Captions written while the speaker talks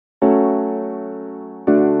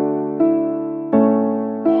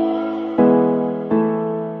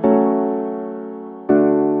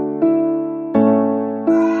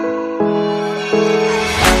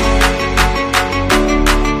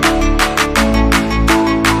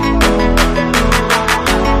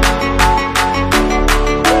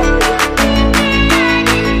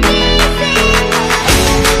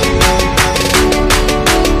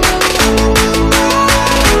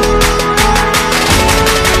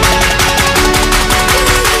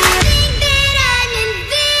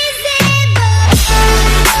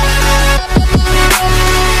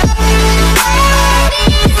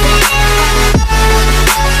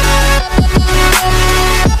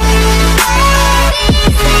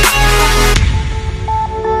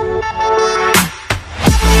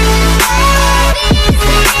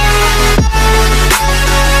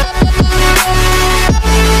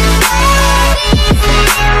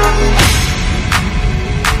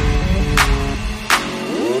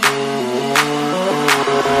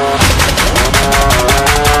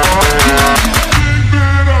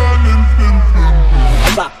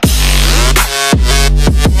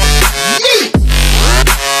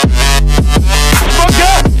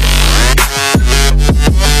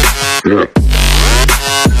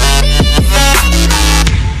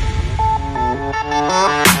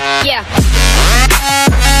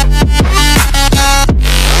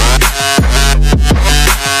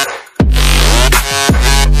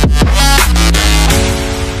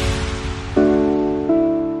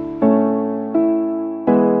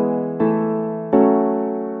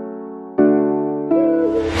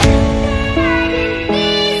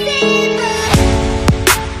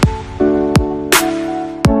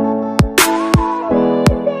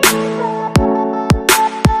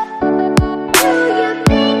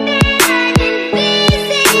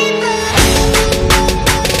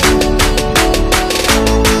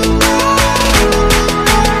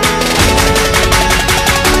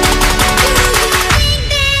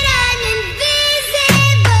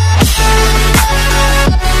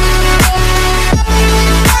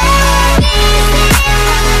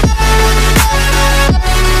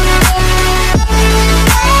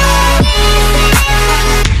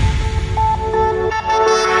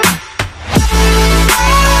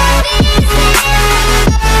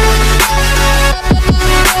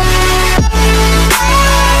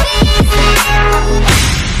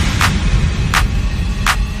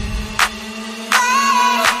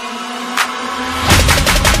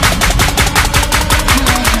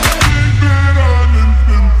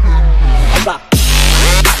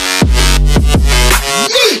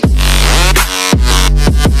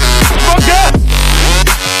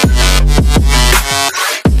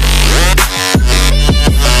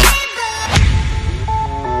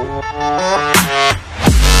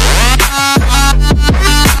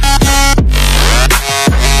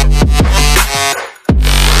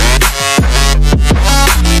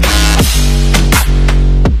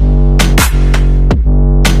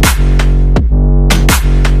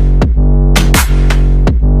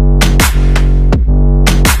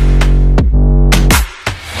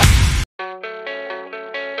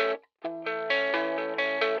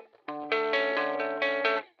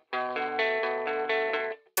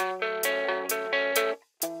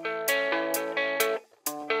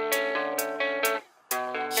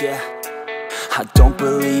yeah. I don't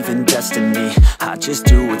believe in destiny, I just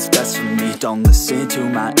do what's best for me. Don't listen to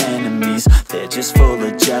my enemies, they're just full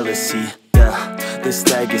of jealousy. Yeah, this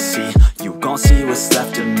legacy, you gon' see what's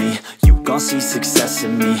left of me. You gon' see success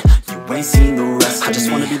in me, you ain't seen the rest of me. I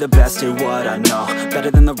just wanna be the best at what I know, better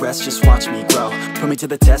than the rest, just watch me grow. Put me to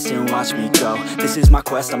the test and watch me go. This is my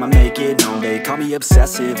quest, I'ma make it known. They call me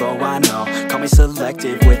obsessive, oh I know. Call me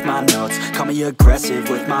selective with my notes, call me aggressive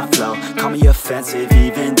with my flow, call me offensive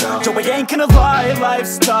even though Joe, I ain't gonna lie,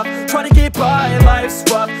 life's tough. Try to get by, life's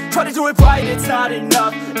rough. Try to do it right, it's not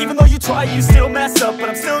enough. Even though you try, you still mess up. But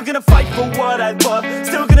I'm still gonna fight for what I love,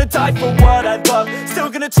 still gonna die for what I love, still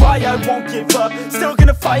gonna try, I won't give up, still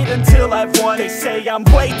gonna fight until I've won. They say I'm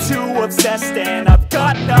way too obsessed and I've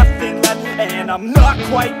got nothing left, and I'm not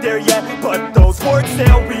quite there yet, but those words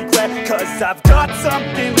they'll regret, cause I've got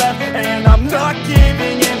something left and I'm not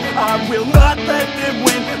giving in. I will not let them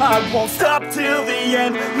win, I won't stop till the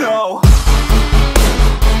end, no.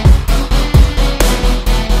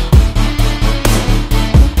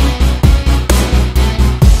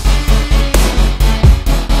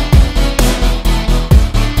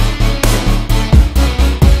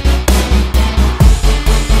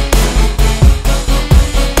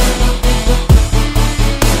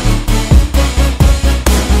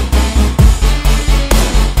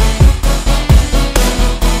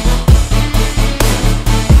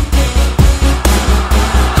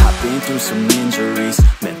 Some injuries,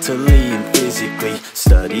 mentally and physically.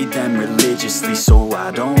 Studied them religiously so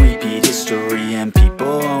I don't repeat history. And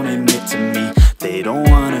people won't admit to me they don't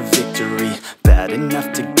want a victory bad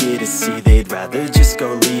enough to get a C. They'd rather just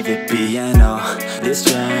go leave it be. And oh, this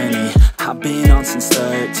journey I've been on since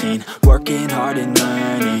 13, working hard and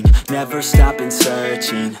learning, never stopping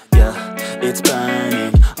searching. Yeah, it's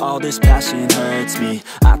burning, all this passion hurts me.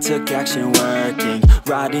 I took action working,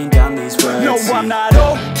 writing down these words. No, I'm not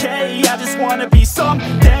okay, I just wanna be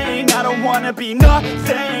something. I don't wanna be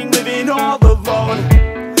nothing, living all alone.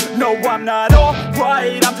 No, I'm not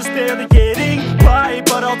alright, I'm just barely getting by.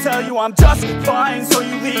 But I'll tell you I'm just fine, so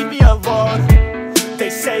you leave me alone. They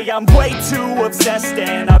say I'm way too obsessed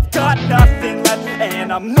and I've got nothing left,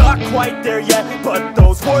 and I'm not quite there yet, but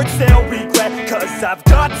those words they'll regret, cause I've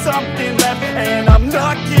got something left and I'm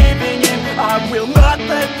not giving in. I will not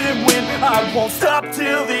let them win, I won't stop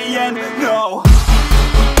till the end, no.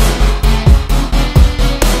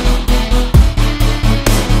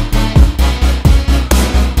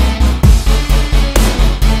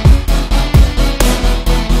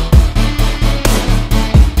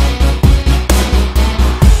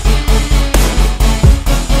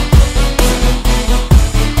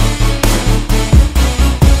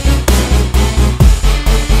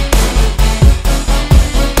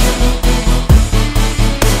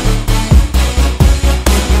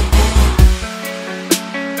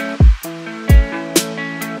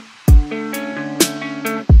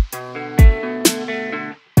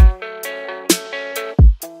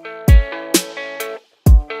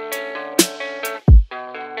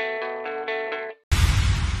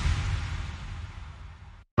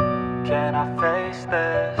 Can I face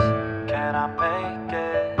this? Can I make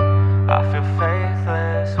it? I feel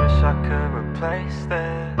faithless, wish I could replace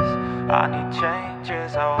this. I need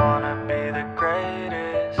changes, I wanna be the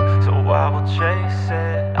greatest, so I will chase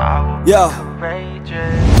it, I will be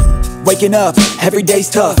courageous. Waking up, every day's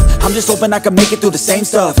tough. I'm just hoping I can make it through the same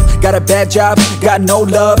stuff. Got a bad job, got no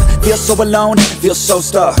love. Feel so alone, feel so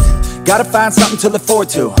stuck. Gotta find something to look forward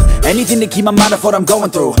to, anything to keep my mind off what I'm going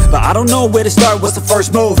through. But I don't know where to start, what's the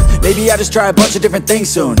first move? Maybe I just try a bunch of different things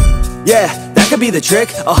soon. Yeah, that could be the trick,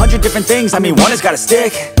 100 different things, I mean one has gotta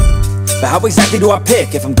stick. But how exactly do I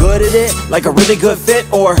pick? If I'm good at it, like a really good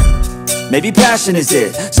fit, or maybe passion is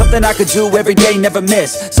it? Something I could do every day, never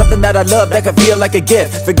miss. Something that I love, that could feel like a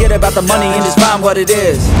gift. Forget about the money and just find what it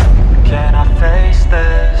is. Can I face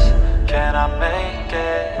this? Can I make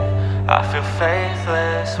it? I feel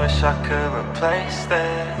faithless, wish I could replace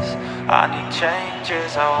this. I need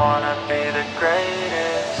changes, I wanna be the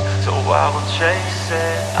greatest, so I will chase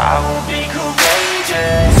it, I will be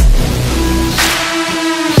courageous.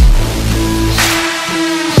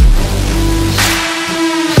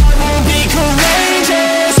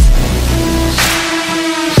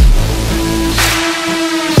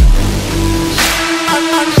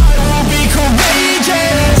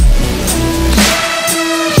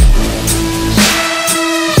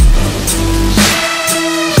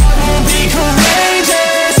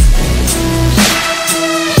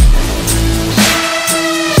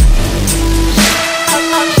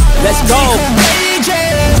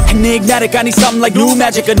 enigmatic. I need something like new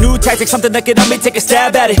magic, a new tactic, something that can help me take a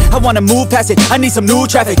stab at it. I wanna move past it, I need some new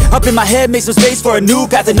traffic. Up in my head, make some space for a new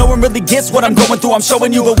path. And no one really gets what I'm going through, I'm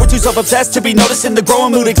showing you. But we're too self-obsessed to be noticing the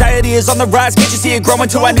growing mood. Anxiety is on the rise, can't you see it growing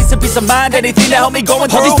too? I need some peace of mind, anything to help me going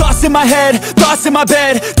through. All these thoughts in my head, thoughts in my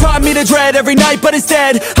bed, taught me to dread every night, but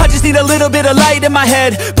instead I just need a little bit of light in my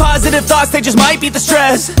head. Positive thoughts, they just might beat the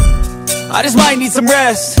stress. I just might need some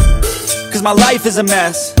rest, cause my life is a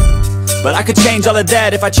mess. But I could change all of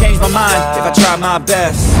that if I change my mind, if I try my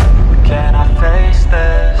best. Can I face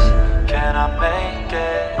this? Can I make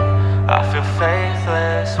it? I feel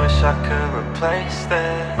faithless, wish I could replace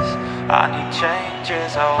this. I need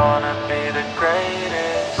changes, I wanna be the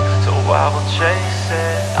greatest. So I will chase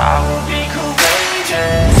it, I will be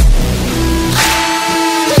courageous.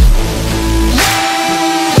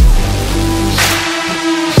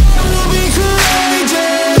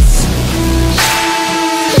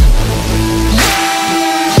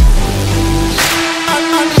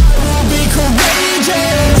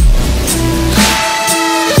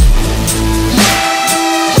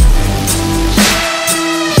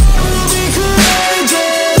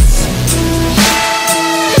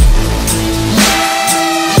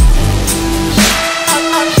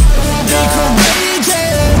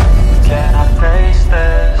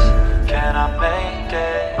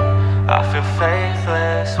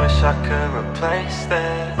 Faithless, wish I could replace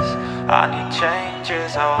this. I need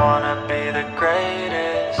changes, I wanna be the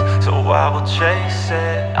greatest. So I will chase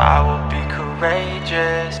it, I will be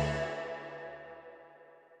courageous.